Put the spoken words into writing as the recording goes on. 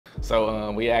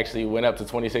So we actually went up to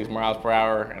 26 miles per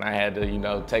hour, and I had to, you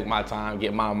know, take my time,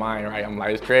 get my mind right. I'm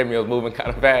like, this treadmill's moving kind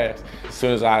of fast. As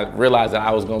soon as I realized that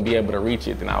I was gonna be able to reach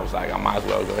it, then I was like, I might as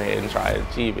well go ahead and try to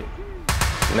achieve it.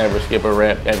 Never skip a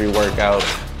rep, every workout.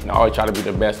 You know, I always try to be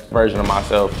the best version of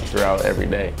myself throughout every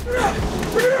day.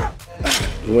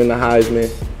 Win the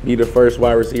Heisman, be the first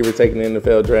wide receiver taken in the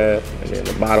NFL draft, and then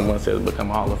the bottom one says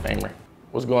become a Hall of Famer.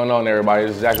 What's going on, everybody?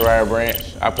 This is Zachariah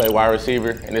Branch. I play wide receiver,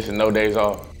 and this is No Days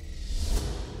Off.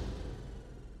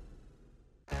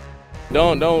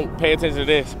 Don't pay attention to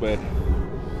this, but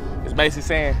it's basically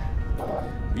saying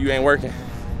you ain't working.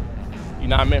 You're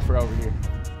not meant for over here.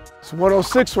 It's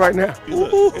 106 right now.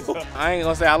 I ain't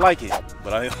gonna say I like it,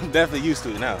 but I'm definitely used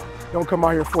to it now. Don't come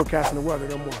out here forecasting the weather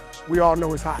no more. We all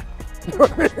know it's hot.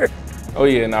 Oh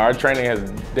yeah, no, our training has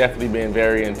definitely been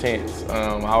very intense.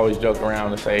 I always joke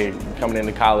around and say, coming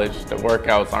into college, the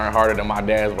workouts aren't harder than my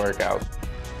dad's workouts.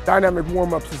 Dynamic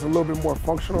warm-ups is a little bit more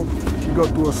functional. You go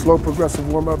through a slow,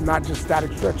 progressive warm-up, not just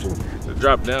static stretching. The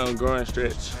drop down, groin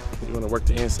stretch. You wanna work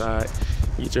the inside,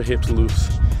 get your hips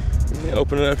loose. And then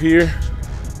open it up here.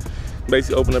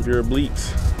 Basically open up your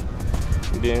obliques.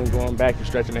 And then going back and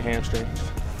stretching the hamstrings.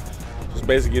 Just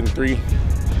basically getting 3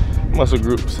 muscle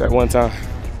groups at one time.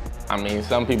 I mean,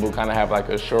 some people kind of have like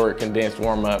a short, condensed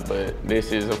warm-up, but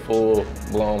this is a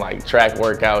full-blown like track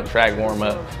workout, track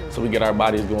warm-up. So we get our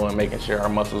bodies going, making sure our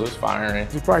muscles is firing.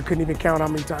 You probably couldn't even count how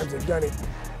many times they've done it,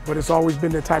 but it's always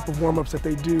been the type of warm-ups that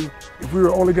they do. If we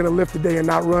were only gonna lift today and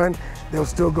not run, they'll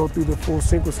still go through the full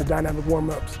sequence of dynamic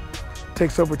warm-ups.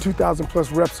 Takes over 2,000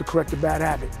 plus reps to correct a bad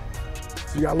habit.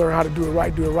 So you gotta learn how to do it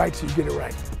right so you get it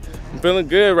right. I'm feeling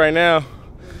good right now.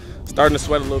 Starting to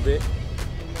sweat a little bit,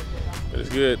 but it's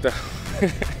good though.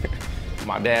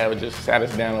 My dad just sat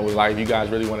us down and was like, if you guys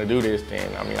really want to do this, then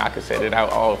I mean, I could set it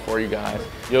out all for you guys.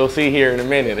 You'll see here in a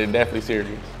minute, it's definitely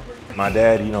serious. My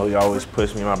dad, you know, he always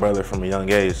pushed me and my brother from a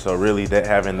young age. So really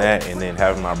having that and then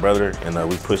having my brother, and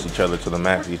we push each other to the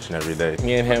max each and every day.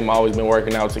 Me and him always been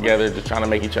working out together, just trying to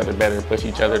make each other better, push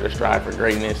each other to strive for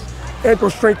greatness. Ankle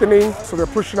strengthening, so they're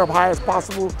pushing up high as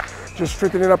possible. Just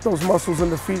strengthening up those muscles in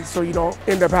the feet so you don't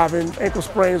end up having ankle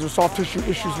sprains or soft tissue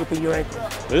issues within your ankle.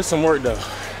 There's some work though,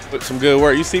 some good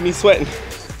work. You see me sweating.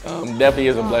 Definitely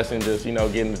is a blessing just, you know,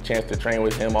 getting the chance to train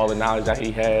with him, all the knowledge that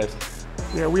he has.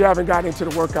 Yeah, we haven't gotten into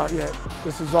the workout yet.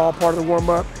 This is all part of the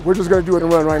warm-up. We're just gonna do it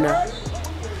and run right now.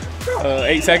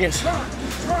 8 seconds,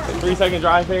 a 3-second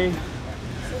dry fade,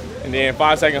 and then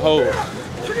 5-second hold.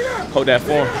 Hold that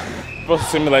form. Supposed to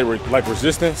simulate like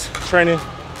resistance training.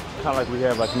 Kind of like we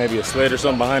have like maybe a sled or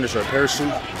something behind us or a parachute,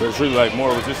 but it's really like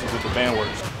more resistance with the band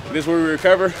works. This is where we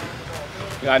recover.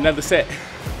 We got another set.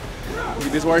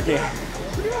 Get this work in.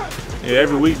 Yeah,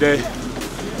 every weekday,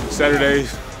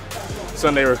 Saturdays,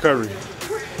 Sunday recovery,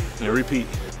 and repeat.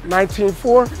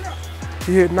 19.4,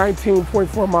 he hit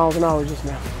 19.4 miles an hour just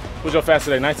now. What's your fast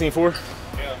today, 19.4?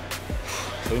 Yeah.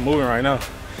 So we're moving right now.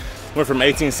 Went from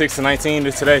 18.6 to 19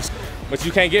 to today. But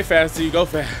you can't get fast until you go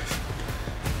fast.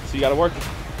 So you gotta work it.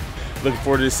 Looking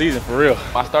forward to this season, for real.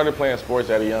 I started playing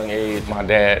sports at a young age. My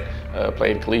dad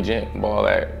played collegiate ball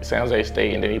at San Jose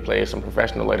State, and then he played some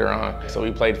professional later on. So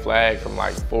we played flag from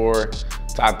like 4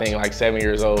 to I think like 7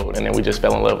 years old, and then we just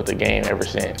fell in love with the game ever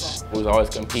since. We was always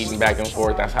competing back and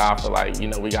forth. That's how I feel like, you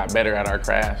know, we got better at our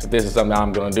craft. If this is something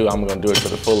I'm gonna do it to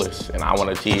the fullest, and I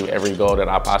wanna achieve every goal that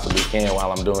I possibly can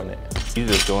while I'm doing it. You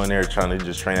just go in there trying to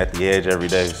just train at the edge every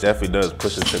day. It definitely does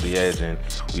push us to the edge, and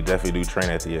we definitely do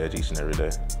train at the edge each and every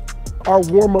day. Our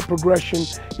warm-up progression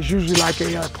is usually like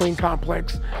a clean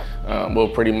complex. We'll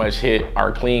pretty much hit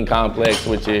our clean complex,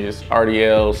 which is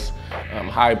RDLs,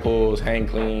 high pulls, hang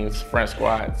cleans, front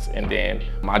squats, and then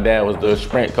my dad was the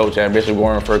sprint coach at Bishop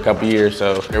Gorman for a couple years,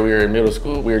 so we were in middle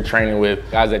school, we were training with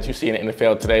guys that you see in the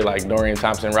NFL today, like Dorian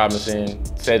Thompson-Robinson,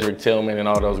 Cedric Tillman, and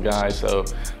all those guys. So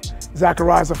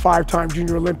Zachariah's a 5-time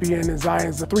junior Olympian, and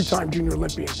Zion's a 3-time junior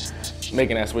Olympian.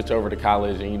 Making that switch over to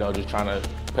college and, you know, just trying to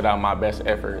put out my best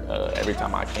effort every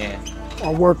time I can.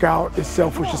 Our workout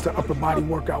itself was just an upper body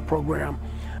workout program.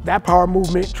 That power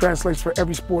movement translates for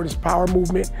every sport as power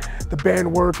movement, the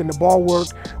band work and the ball work.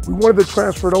 We wanted to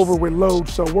transfer it over with load,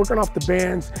 so working off the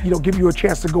bands, you know, give you a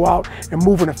chance to go out and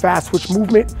move in a fast switch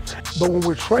movement. But when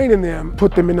we're training them,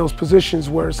 put them in those positions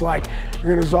where it's like,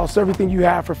 you're gonna exhaust everything you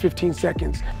have for 15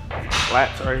 seconds.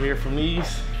 Flaps right here from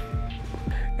these.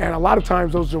 And a lot of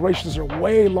times those durations are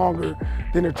way longer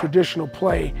than a traditional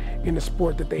play in the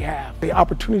sport that they have. The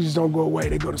opportunities don't go away,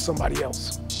 they go to somebody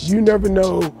else. You never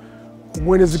know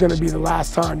when is it gonna be the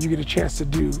last time you get a chance to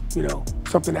do, you know,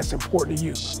 something that's important to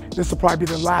you. This will probably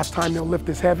be the last time they'll lift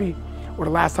this heavy or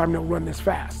the last time they'll run this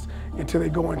fast until they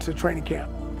go into training camp.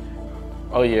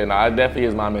 Oh yeah, no, it definitely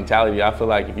is my mentality. I feel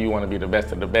like if you want to be the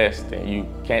best of the best, then you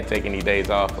can't take any days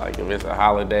off. Like if it's a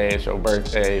holiday, it's your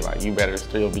birthday, like you better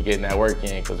still be getting that work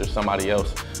in because there's somebody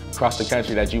else across the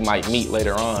country that you might meet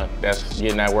later on that's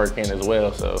getting that work in as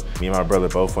well. So me and my brother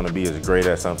both want to be as great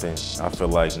at something. I feel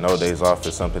like no days off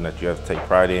is something that you have to take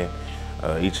pride in.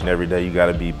 Each and every day you got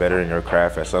to be better in your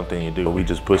craft at something you do. We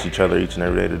just push each other each and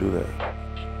every day to do that.